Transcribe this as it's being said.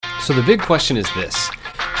So the big question is this: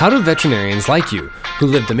 how do veterinarians like you, who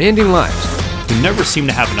live demanding lives, who never seem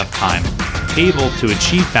to have enough time, able to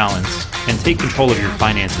achieve balance and take control of your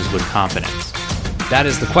finances with confidence? That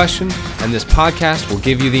is the question, and this podcast will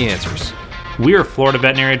give you the answers. We are Florida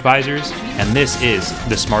Veterinary Advisors, and this is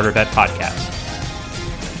the Smarter Vet Podcast.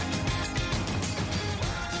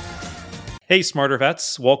 Hey, Smarter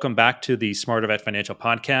Vets. Welcome back to the Smarter Vet Financial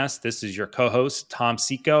Podcast. This is your co-host, Tom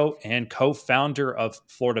Seco, and co-founder of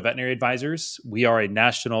Florida Veterinary Advisors. We are a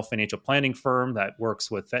national financial planning firm that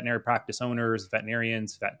works with veterinary practice owners,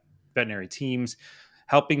 veterinarians, veterinary teams,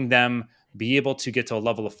 helping them be able to get to a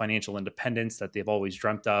level of financial independence that they've always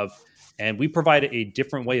dreamt of. And we provide a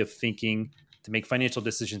different way of thinking to make financial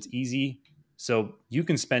decisions easy so you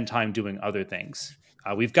can spend time doing other things.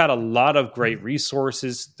 We've got a lot of great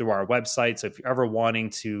resources through our website. So if you're ever wanting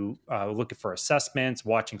to look for assessments,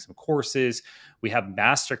 watching some courses, we have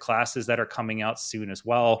master classes that are coming out soon as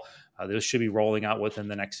well. Those should be rolling out within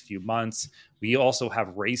the next few months. We also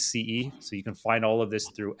have Raise CE. So you can find all of this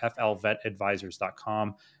through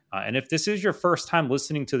flvetadvisors.com. And if this is your first time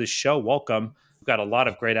listening to the show, welcome. We've got a lot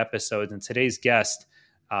of great episodes. And today's guest,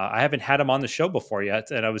 I haven't had him on the show before yet,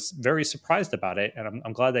 and I was very surprised about it, and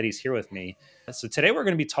I'm glad that he's here with me. So today we're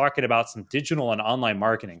going to be talking about some digital and online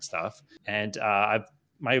marketing stuff, and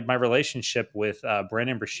my relationship with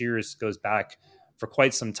Brandon Breshears goes back for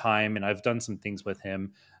quite some time, and I've done some things with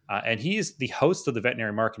him. And he is the host of the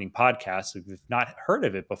Veterinary Marketing Podcast. So if you've not heard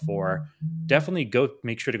of it before, definitely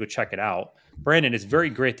make sure to go check it out. Brandon, it's very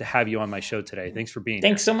great to have you on my show today. Thanks for being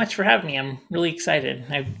Thanks so much for having me. I'm really excited.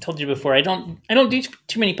 I've told you before, I don't do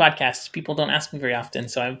too many podcasts. People don't ask me very often.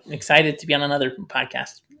 So I'm excited to be on another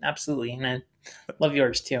podcast. Absolutely. And I love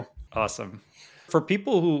yours too. Awesome. For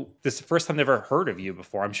people who this is the first time they've ever heard of you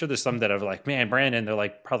before, I'm sure there's some that are like, man, Brandon, they're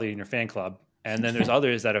like probably in your fan club. And then there's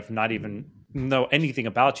others that have not even know anything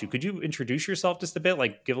about you. Could you introduce yourself just a bit,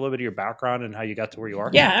 like give a little bit of your background and how you got to where you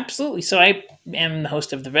are? Yeah, absolutely. So I am the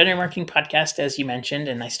host of the Veterinary Marketing Podcast, as you mentioned,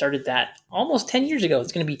 and I started that almost 10 years ago.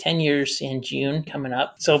 It's going to be 10 years in June coming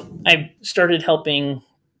up. So I started helping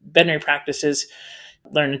veterinary practices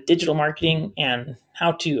learn digital marketing and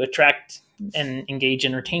how to attract and engage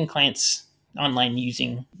and retain clients online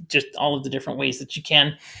using just all of the different ways that you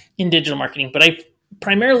can in digital marketing. But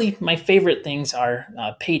primarily, my favorite things are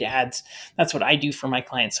paid ads. That's what I do for my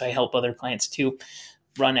clients. So I help other clients to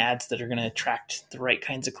run ads that are going to attract the right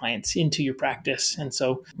kinds of clients into your practice. And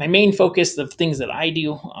so my main focus of things that I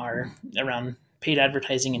do are around paid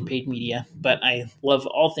advertising and paid media. But I love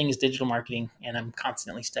all things digital marketing, and I'm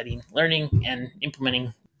constantly studying, learning, and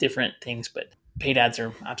implementing different things. But paid ads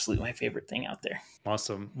are absolutely my favorite thing out there.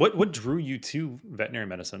 Awesome. What drew you to veterinary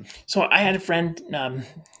medicine? So I had a friend,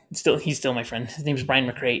 he's still my friend. His name is Brian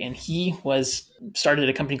McRae, and he started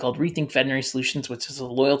a company called Rethink Veterinary Solutions, which is a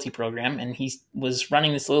loyalty program. And he was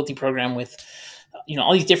running this loyalty program with,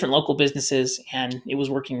 all these different local businesses, and it was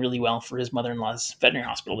working really well for his mother-in-law's veterinary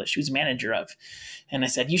hospital that she was a manager of. And I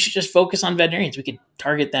said, you should just focus on veterinarians. We could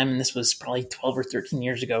target them. And this was probably 12 or 13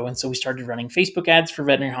 years ago. And so we started running Facebook ads for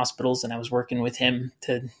veterinary hospitals, and I was working with him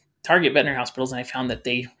to target veterinary hospitals. And I found that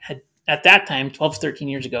they had, at that time, 12, 13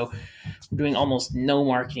 years ago, were doing almost no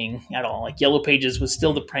marketing at all. Like Yellow Pages was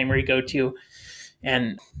still the primary go-to.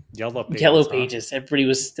 And Yellow Pages, everybody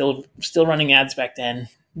was still running ads back then.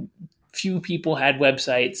 Few people had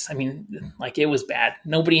websites. I mean, like it was bad.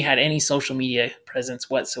 Nobody had any social media presence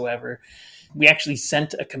whatsoever. We actually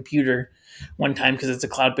sent a computer one time, because it's a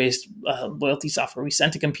cloud-based loyalty software. We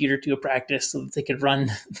sent a computer to a practice so that they could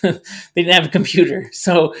run. They didn't have a computer.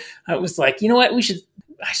 So I was like, you know what?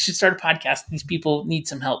 I should start a podcast. These people need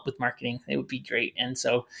some help with marketing. It would be great. And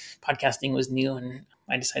so podcasting was new, and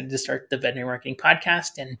I decided to start the Veterinary Marketing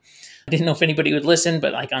Podcast. And I didn't know if anybody would listen,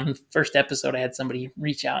 but like on the first episode, I had somebody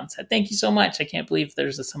reach out and said, thank you so much. I can't believe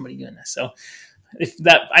there's somebody doing this. So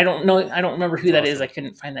I don't remember who that is. I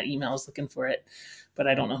couldn't find that email. I was looking for it, but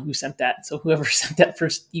I don't know who sent that. So whoever sent that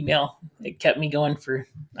first email, it kept me going for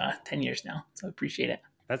 10 years now. So I appreciate it.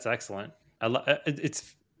 That's excellent.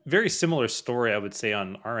 It's very similar story, I would say,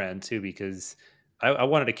 on our end too, because I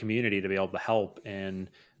wanted a community to be able to help, and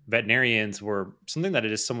veterinarians were something that I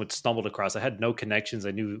just somewhat stumbled across. I had no connections.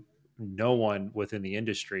 I knew no one within the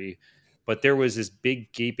industry, but there was this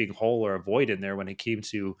big gaping hole or a void in there when it came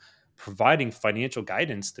to providing financial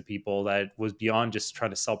guidance to people that was beyond just trying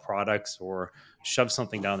to sell products or shove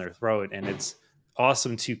something down their throat. And it's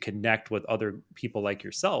awesome to connect with other people like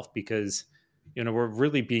yourself, because we're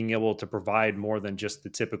really being able to provide more than just the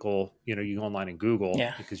typical, you go online and Google,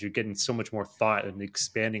 because you're getting so much more thought and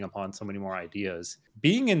expanding upon so many more ideas.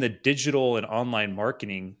 Being in the digital and online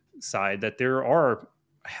marketing side, that there are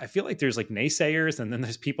I feel like there's like naysayers, and then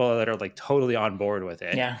there's people that are like totally on board with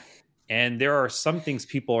it. Yeah. And there are some things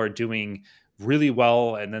people are doing really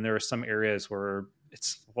well. And then there are some areas where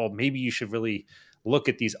it's, well, maybe you should really look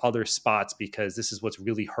at these other spots because this is what's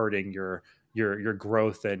really hurting your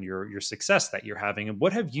growth and your success that you're having. And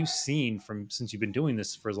what have you seen from, since you've been doing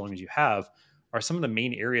this for as long as you have, are some of the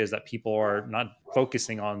main areas that people are not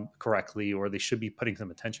focusing on correctly, or they should be putting some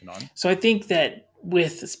attention on? So I think that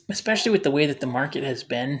especially with the way that the market has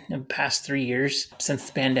been in the past 3 years since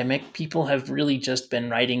the pandemic, people have really just been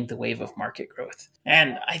riding the wave of market growth.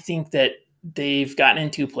 And I think that they've gotten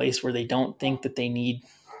into a place where they don't think that they need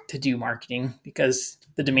to do marketing because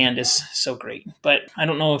the demand is so great. But I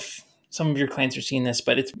don't know if some of your clients are seeing this,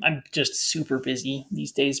 but I'm just super busy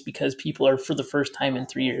these days because people are, for the first time in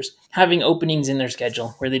 3 years, having openings in their schedule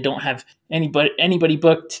where they don't have anybody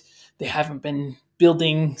booked. They haven't been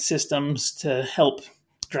building systems to help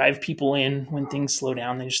drive people in when things slow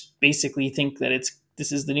down. They just basically think that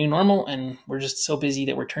this is the new normal, and we're just so busy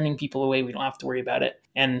that we're turning people away. We don't have to worry about it.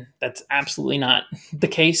 And that's absolutely not the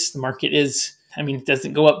case. The market it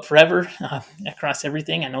doesn't go up forever across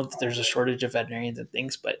everything. I know that there's a shortage of veterinarians and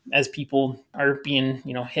things, but as people are being,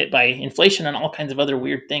 hit by inflation and all kinds of other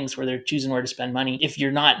weird things where they're choosing where to spend money, if you're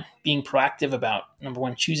not being proactive about, number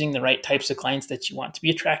one, choosing the right types of clients that you want to be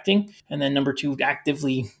attracting, and then number two,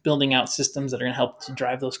 actively building out systems that are going to help to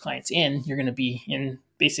drive those clients in, you're going to be in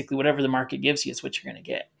basically whatever the market gives you is what you're going to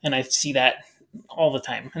get. And I see that all the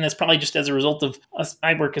time. And that's probably just as a result of us.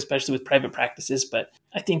 I work especially with private practices, but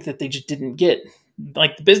I think that they just didn't get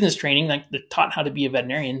like the business training, like they're taught how to be a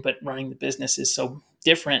veterinarian, but running the business is so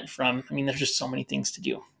different from, there's just so many things to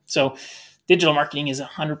do. So digital marketing is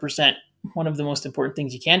 100% one of the most important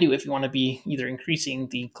things you can do if you want to be either increasing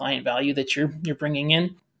the client value that you're bringing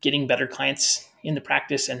in, getting better clients in the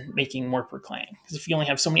practice, and making more per client. Because if you only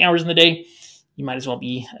have so many hours in the day, you might as well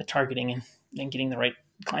be targeting and getting the right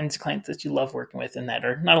clients that you love working with and that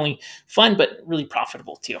are not only fun, but really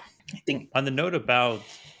profitable too. I think on the note about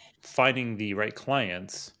finding the right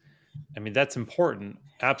clients, that's important.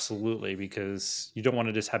 Absolutely. Because you don't want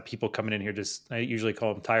to just have people coming in here. I usually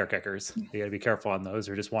call them tire kickers. You got to be careful on those,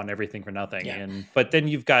 or just want everything for nothing. Yeah. But then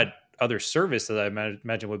you've got other service that I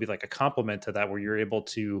imagine would be like a complement to that, where you're able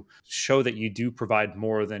to show that you do provide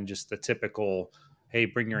more than just the typical, hey,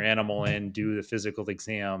 bring your animal in, do the physical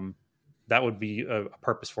exam. That would be a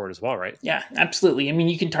purpose for it as well, right? Yeah, absolutely.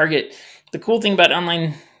 You can target. The cool thing about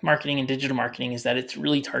online marketing and digital marketing is that it's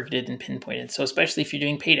really targeted and pinpointed. So especially if you're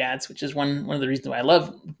doing paid ads, which is one of the reasons why I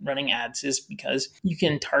love running ads, is because you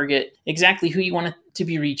can target exactly who you want to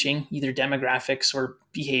be reaching, either demographics or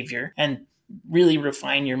behavior, and really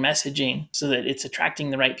refine your messaging so that it's attracting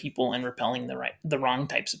the right people and repelling the wrong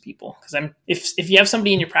types of people. Because if you have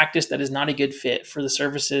somebody in your practice that is not a good fit for the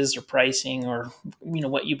services or pricing or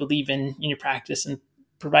what you believe in your practice, and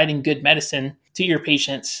providing good medicine to your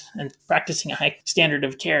patients and practicing a high standard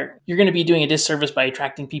of care, you're going to be doing a disservice by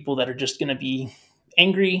attracting people that are just going to be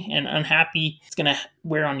angry and unhappy. It's going to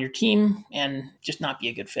wear on your team and just not be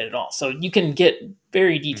a good fit at all. So you can get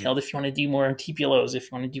very detailed if you want to do more TPLOs, if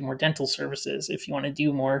you want to do more dental services, if you want to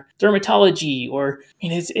do more dermatology, or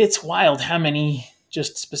it's wild how many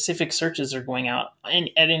just specific searches are going out. And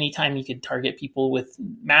at any time you could target people with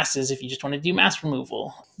masses if you just want to do mass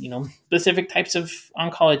removal, specific types of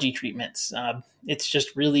oncology treatments. It's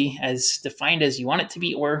just really as defined as you want it to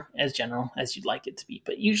be, or as general as you'd like it to be.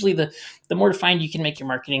 But usually the more defined you can make your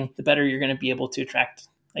marketing, the better you're going to be able to attract,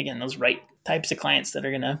 again, those right types of clients that are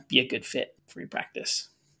going to be a good fit for your practice.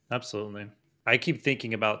 Absolutely. I keep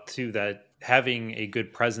thinking about too, that having a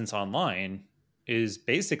good presence online is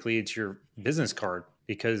basically, it's your business card,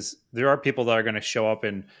 because there are people that are going to show up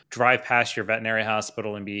and drive past your veterinary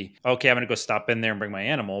hospital and be, okay, I'm going to go stop in there and bring my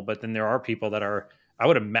animal. But then there are people that are, I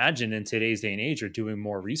would imagine in today's day and age, are doing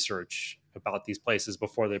more research about these places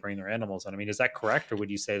before they bring their animals on. Is that correct? Or would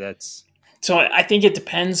you say that's... So I think it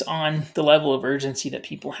depends on the level of urgency that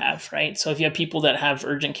people have, right? So if you have people that have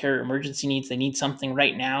urgent care emergency needs, they need something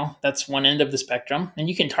right now, that's one end of the spectrum. And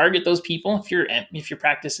you can target those people. If your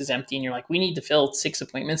practice is empty and you're like, we need to fill 6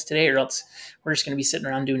 appointments today, or else we're just going to be sitting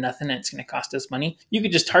around doing nothing and it's going to cost us money. You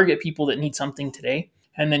could just target people that need something today,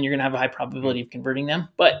 and then you're going to have a high probability of converting them.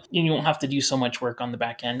 But you won't have to do so much work on the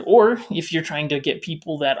back end. Or if you're trying to get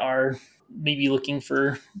people that are maybe looking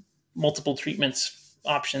for multiple treatments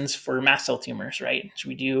options for mast cell tumors, right? Should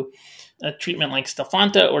we do a treatment like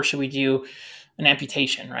Stelfonta, or should we do an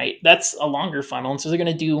amputation, right? That's a longer funnel. And so they're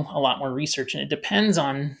going to do a lot more research, and it depends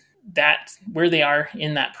on that where they are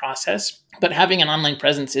in that process. But having an online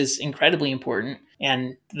presence is incredibly important.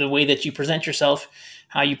 And the way that you present yourself,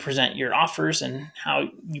 how you present your offers, and how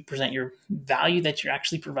you present your value that you're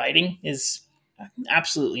actually providing is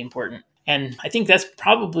absolutely important. And I think that's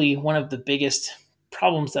probably one of the biggest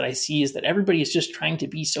problems that I see is that everybody is just trying to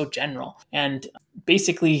be so general. And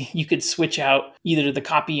basically, you could switch out either the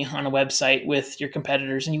copy on a website with your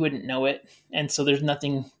competitors and you wouldn't know it. And so there's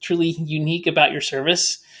nothing truly unique about your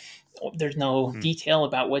service. There's no detail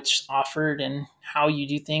about what's offered and how you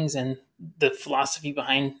do things and the philosophy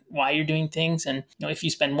behind why you're doing things. And if you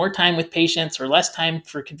spend more time with patients or less time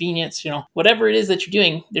for convenience, whatever it is that you're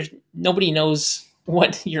doing, there's nobody knows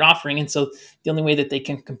what you're offering. And so the only way that they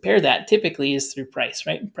can compare that typically is through price,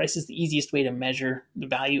 right? Price is the easiest way to measure the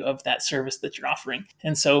value of that service that you're offering.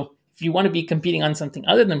 And so if you want to be competing on something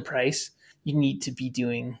other than price, you need to be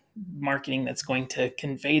doing marketing that's going to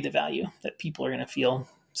convey the value that people are going to feel.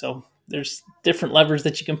 So there's different levers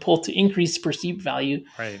that you can pull to increase perceived value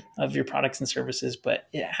of your products and services, but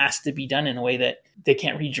it has to be done in a way that they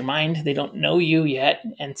can't read your mind. They don't know you yet.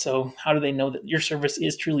 And so how do they know that your service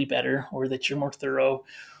is truly better, or that you're more thorough,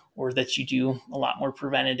 or that you do a lot more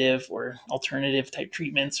preventative or alternative type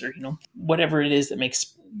treatments, or, whatever it is that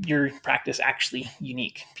makes your practice actually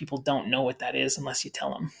unique? People don't know what that is unless you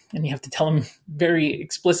tell them, and you have to tell them very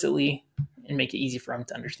explicitly and make it easy for them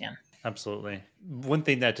to understand. Absolutely. One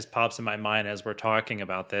thing that just pops in my mind as we're talking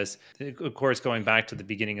about this, of course, going back to the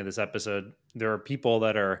beginning of this episode, there are people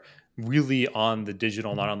that are really on the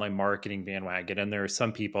digital, not online marketing bandwagon. And there are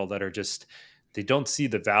some people that are just, they don't see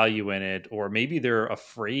the value in it, or maybe they're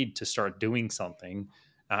afraid to start doing something.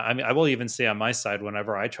 I will even say on my side,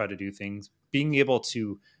 whenever I try to do things, being able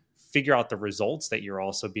to figure out the results that you're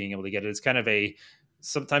also being able to get, it's kind of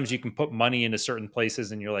sometimes you can put money into certain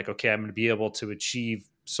places and you're like, okay, I'm going to be able to achieve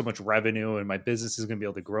so much revenue and my business is going to be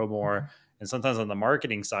able to grow more. And sometimes on the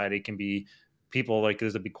marketing side, it can be people like,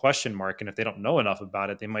 there's a big question mark. And if they don't know enough about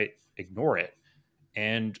it, they might ignore it.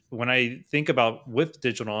 And when I think about with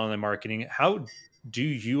digital online marketing, how do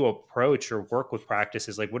you approach or work with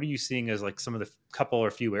practices? Like, what are you seeing as like some of the couple or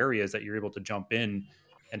few areas that you're able to jump in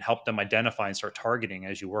and help them identify and start targeting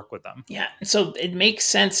as you work with them? Yeah. So it makes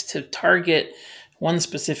sense to target one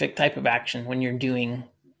specific type of action when you're doing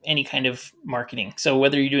any kind of marketing. So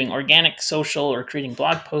whether you're doing organic, social, or creating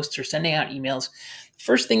blog posts or sending out emails,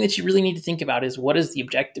 first thing that you really need to think about is, what is the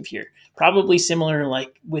objective here? Probably similar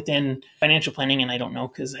like within financial planning. And I don't know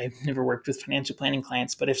because I've never worked with financial planning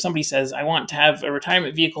clients, but if somebody says, I want to have a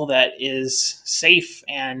retirement vehicle that is safe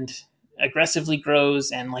and aggressively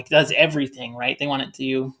grows and like does everything, right? They want it to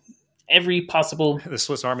do every possible... The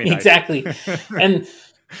Swiss Army knife. Exactly. And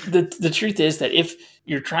the truth is that if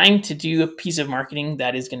you're trying to do a piece of marketing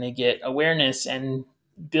that is going to get awareness and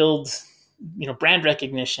build, brand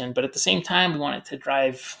recognition, but at the same time, we want it to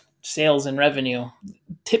drive sales and revenue,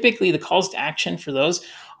 typically the calls to action for those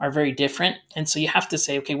are very different. And so you have to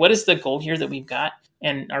say, okay, what is the goal here that we've got?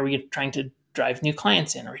 And are we trying to drive new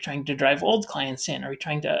clients in? Are we trying to drive old clients in? Are we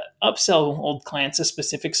trying to upsell old clients a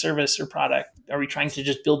specific service or product? Are we trying to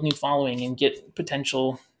just build new following and get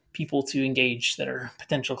potential people to engage that are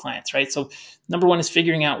potential clients, right? So number one is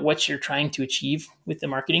figuring out what you're trying to achieve with the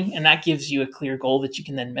marketing. And that gives you a clear goal that you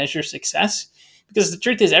can then measure success. Because the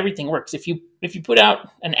truth is everything works. If you put out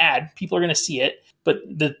an ad, people are going to see it. But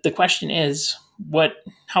the question is,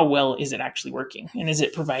 how well is it actually working? And is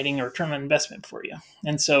it providing a return on investment for you?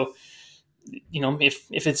 And so,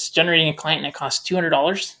 if it's generating a client and it costs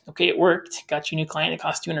 $200, okay, it worked, got you a new client, it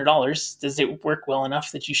costs $200. Does it work well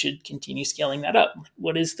enough that you should continue scaling that up?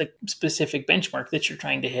 What is the specific benchmark that you're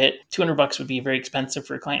trying to hit? $200 would be very expensive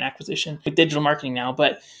for a client acquisition with digital marketing now,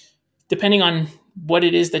 but depending on what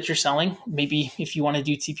it is that you're selling, maybe if you want to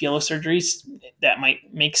do TPLO surgeries, that might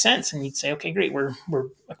make sense. And you'd say, okay, great, we're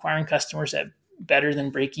acquiring customers at better than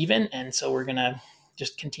break even. And so we're going to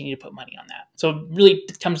just continue to put money on that. So really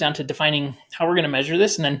it comes down to defining how we're going to measure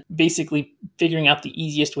this and then basically figuring out the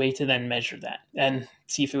easiest way to then measure that and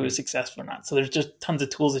see if it was successful or not. So there's just tons of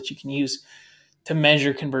tools that you can use to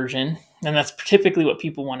measure conversion. And that's typically what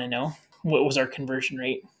people want to know. What was our conversion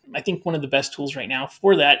rate? I think one of the best tools right now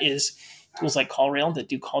for that is tools like CallRail that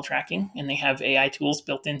do call tracking, and they have AI tools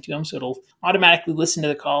built into them. So it'll automatically listen to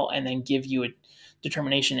the call and then give you a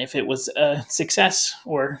determination if it was a success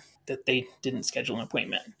or that they didn't schedule an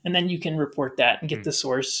appointment. And then you can report that and get the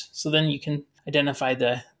source. So then you can identify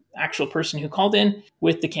the actual person who called in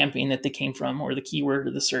with the campaign that they came from or the keyword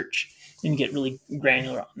or the search and get really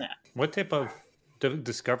granular on that. What type of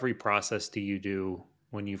discovery process do you do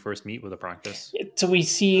when you first meet with a practice? So we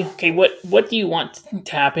see, okay, what do you want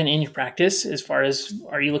to happen in your practice as far as,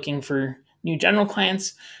 are you looking for new general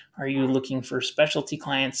clients? Are you looking for specialty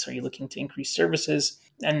clients? Are you looking to increase services?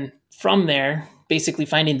 And from there, basically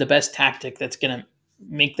finding the best tactic that's going to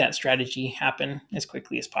make that strategy happen as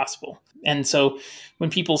quickly as possible. And so when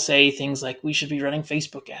people say things like we should be running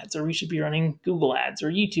Facebook ads or we should be running Google ads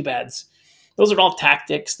or YouTube ads, those are all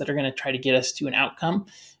tactics that are going to try to get us to an outcome.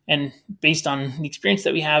 And based on the experience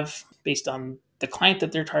that we have, based on the client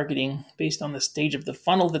that they're targeting, based on the stage of the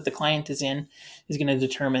funnel that the client is in, is going to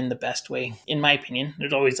determine the best way, in my opinion.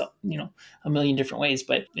 There's always a million different ways,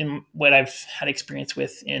 but in what I've had experience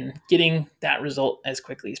with in getting that result as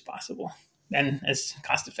quickly as possible and as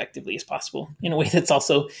cost effectively as possible in a way that's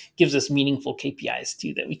also gives us meaningful KPIs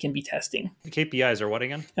too that we can be testing. The KPIs are what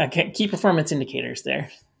again? Key performance indicators there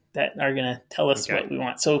that are going to tell us what we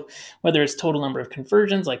want. So whether it's total number of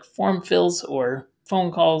conversions like form fills or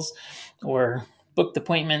phone calls or booked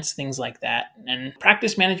appointments, things like that. And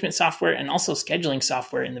practice management software and also scheduling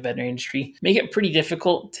software in the veterinary industry make it pretty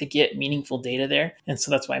difficult to get meaningful data there. And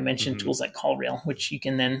so that's why I mentioned tools like CallRail, which you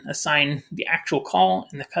can then assign the actual call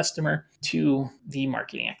and the customer to the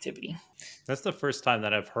marketing activity. That's the first time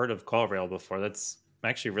that I've heard of CallRail before. That's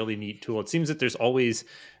actually a really neat tool. It seems that there's always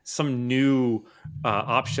some new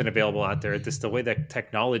option available out there. It's the way that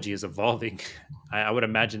technology is evolving. I would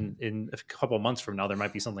imagine in a couple of months from now, there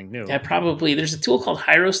might be something new. Yeah, probably. There's a tool called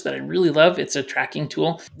Hyros that I really love. It's a tracking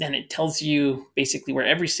tool, and it tells you basically where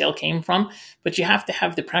every sale came from, but you have to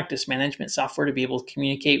have the practice management software to be able to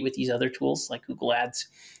communicate with these other tools like Google Ads.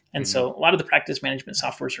 And so a lot of the practice management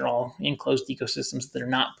softwares are all enclosed ecosystems that are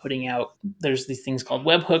not putting out. There's these things called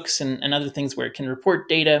webhooks and other things where it can report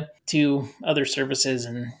data to other services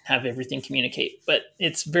and have everything communicate. But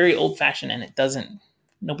it's very old fashioned and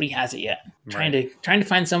nobody has it yet. Right. Trying to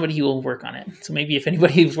find somebody who will work on it. So maybe if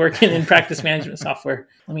anybody who's working in practice management software,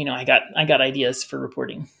 let me know. I got ideas for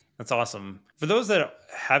reporting. That's awesome. For those that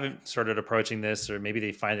haven't started approaching this, or maybe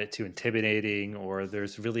they find it too intimidating, or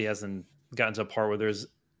there's really hasn't gotten to a part where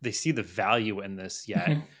they see the value in this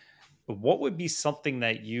yet. What would be something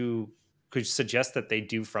that you could suggest that they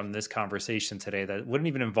do from this conversation today that wouldn't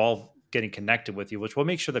even involve getting connected with you, which will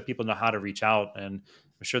make sure that people know how to reach out? And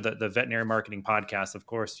I'm sure that the Veterinary Marketing Podcast, of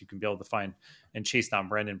course, you can be able to find and chase down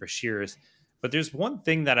Brandon Breshears. But there's one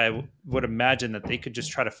thing that I would imagine that they could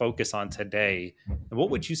just try to focus on today. And what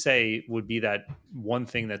would you say would be that one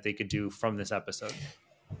thing that they could do from this episode?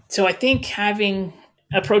 So I think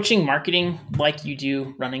approaching marketing like you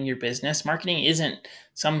do running your business. Marketing isn't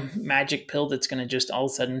some magic pill that's going to just all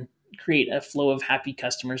of a sudden create a flow of happy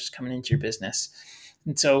customers coming into your business.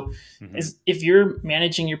 And so if you're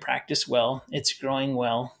managing your practice well, it's growing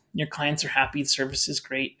well, your clients are happy, the service is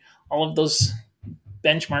great, all of those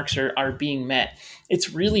benchmarks are being met. It's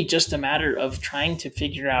really just a matter of trying to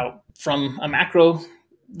figure out from a macro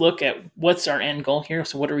look at what's our end goal here.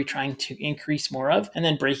 So what are we trying to increase more of? And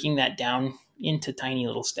then breaking that down into tiny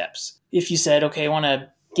little steps. If you said, okay, I want to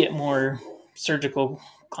get more surgical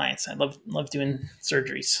clients. I love doing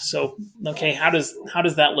surgeries. So, okay, how does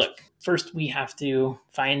that look? First, we have to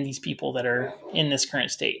find these people that are in this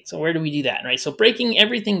current state. So where do we do that, right? So breaking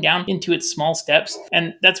everything down into its small steps.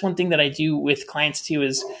 And that's one thing that I do with clients too,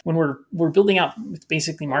 is when we're building out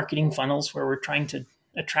basically marketing funnels where we're trying to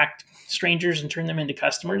attract strangers and turn them into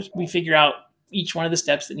customers, we figure out each one of the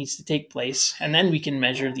steps that needs to take place, and then we can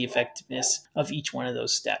measure the effectiveness of each one of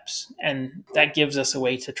those steps. And that gives us a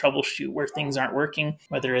way to troubleshoot where things aren't working,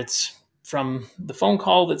 whether it's from the phone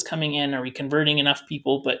call that's coming in, are we converting enough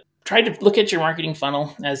people? But try to look at your marketing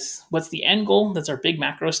funnel as what's the end goal, that's our big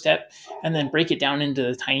macro step, and then break it down into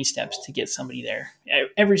the tiny steps to get somebody there.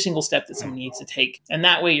 Every single step that somebody needs to take. And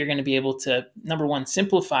that way you're going to be able to, number one,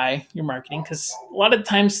 simplify your marketing, because a lot of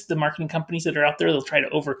times the marketing companies that are out there, they'll try to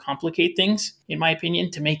overcomplicate things, in my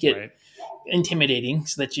opinion, to make it intimidating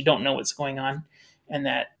so that you don't know what's going on. And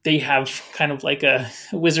that they have kind of like a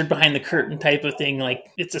wizard behind the curtain type of thing. Like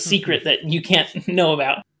it's a secret that you can't know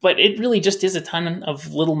about. But it really just is a ton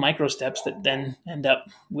of little micro steps that then end up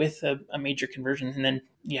with a major conversion. And then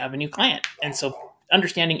you have a new client. And so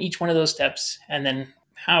understanding each one of those steps and then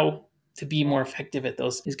how to be more effective at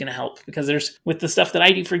those is going to help. Because with the stuff that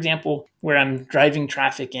I do, for example, where I'm driving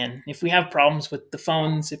traffic in, if we have problems with the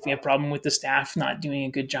phones, if we have problem with the staff not doing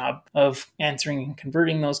a good job of answering and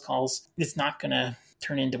converting those calls, it's not going to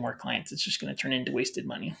turn into more clients. It's just going to turn into wasted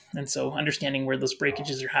money. And so understanding where those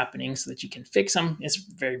breakages are happening so that you can fix them is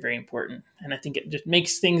very, very important. And I think it just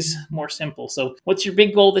makes things more simple. So what's your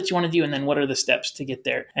big goal that you want to do? And then what are the steps to get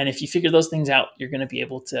there? And if you figure those things out, you're going to be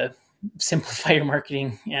able to simplify your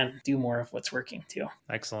marketing and do more of what's working too.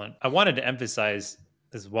 Excellent. I wanted to emphasize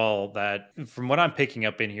as well that from what I'm picking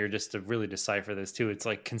up in here, just to really decipher this too, it's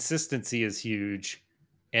like consistency is huge.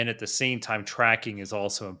 And at the same time, tracking is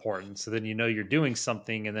also important. So then you're doing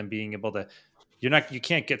something, and then being able to, you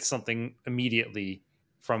can't get something immediately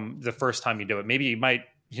from the first time you do it. Maybe you might,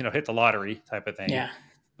 hit the lottery type of thing. Yeah.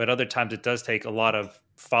 But other times it does take a lot of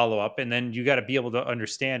follow up. And then you got to be able to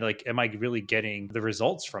understand, like, am I really getting the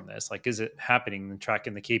results from this? Like, is it happening? And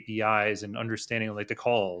tracking the KPIs and understanding like the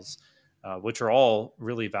calls, which are all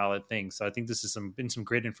really valid things. So I think this has been some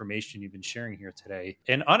great information you've been sharing here today.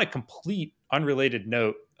 And on a complete unrelated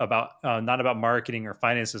note about not about marketing or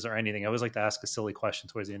finances or anything, I always like to ask a silly question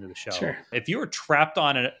towards the end of the show. Sure. If you were trapped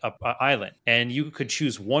on an island and you could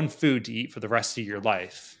choose one food to eat for the rest of your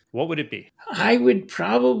life, what would it be? I would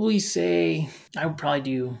probably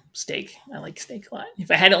do steak. I like steak a lot.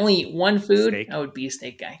 If I had to only eat one food, Steak? I would be a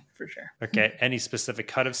steak guy for sure. Okay. Any specific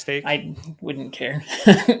cut of steak? I wouldn't care.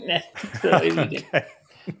 Okay.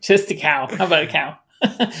 Just a cow. How about a cow?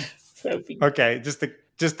 Okay. Just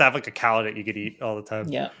have like a cow that you could eat all the time.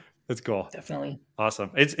 Yeah. That's cool. Definitely.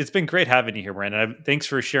 Awesome. It's been great having you here, Brandon. Thanks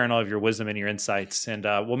for sharing all of your wisdom and your insights. And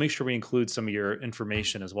we'll make sure we include some of your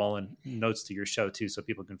information as well and notes to your show too, so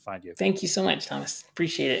people can find you. Thank you so much, Thomas.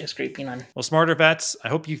 Appreciate it. It was great being on. Well, Smarter Vets, I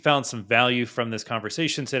hope you found some value from this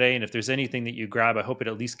conversation today. And if there's anything that you grab, I hope it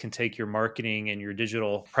at least can take your marketing and your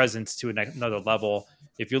digital presence to another level.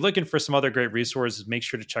 If you're looking for some other great resources, make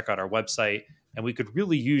sure to check out our website. And we could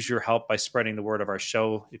really use your help by spreading the word of our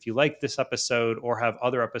show. If you like this episode or have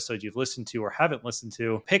other episodes you've listened to or haven't listened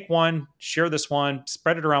to, pick one, share this one,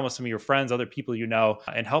 spread it around with some of your friends, other people you know,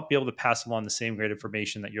 and help be able to pass along the same great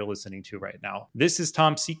information that you're listening to right now. This is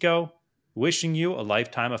Tom Seco, wishing you a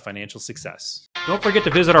lifetime of financial success. Don't forget to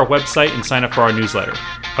visit our website and sign up for our newsletter.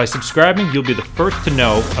 By subscribing, you'll be the first to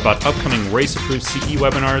know about upcoming race-approved CE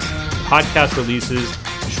webinars, podcast releases,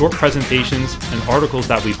 short presentations, and articles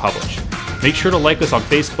that we publish. Make sure to like us on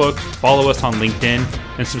Facebook, follow us on LinkedIn,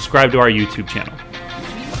 and subscribe to our YouTube channel.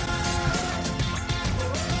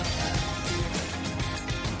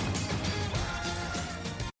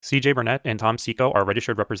 CJ Burnett and Tom Seco are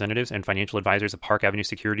registered representatives and financial advisors of Park Avenue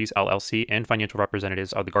Securities, LLC, and financial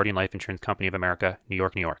representatives of the Guardian Life Insurance Company of America, New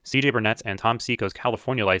York, New York. CJ Burnett's and Tom Seco's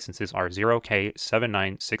California licenses are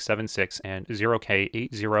 0K79676 and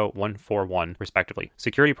 0K80141, respectively.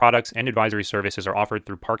 Security products and advisory services are offered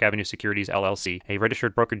through Park Avenue Securities, LLC, a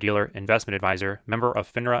registered broker-dealer, investment advisor, member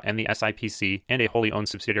of FINRA and the SIPC, and a wholly owned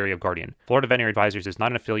subsidiary of Guardian. Florida Veterinary Advisors is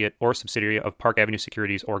not an affiliate or subsidiary of Park Avenue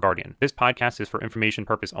Securities or Guardian. This podcast is for information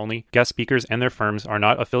purpose only. Guest speakers and their firms are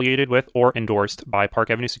not affiliated with or endorsed by Park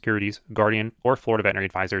Avenue Securities, Guardian, or Florida Veterinary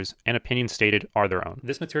Advisors, and opinions stated are their own.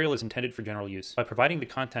 This material is intended for general use. By providing the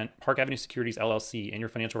content, Park Avenue Securities, LLC, and your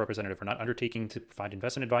financial representative are not undertaking to provide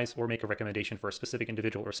investment advice or make a recommendation for a specific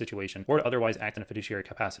individual or situation, or to otherwise act in a fiduciary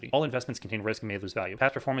capacity. All investments contain risk and may lose value.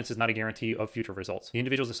 Past performance is not a guarantee of future results. The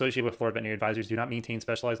individuals associated with Florida Veterinary Advisors do not maintain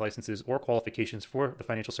specialized licenses or qualifications for the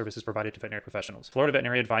financial services provided to veterinary professionals. Florida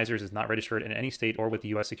Veterinary Advisors is not registered in any state or with the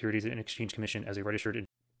U.S. Securities and Exchange Commission as a registered.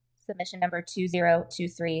 Submission number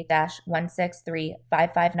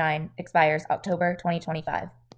 2023-163559 expires October 2025.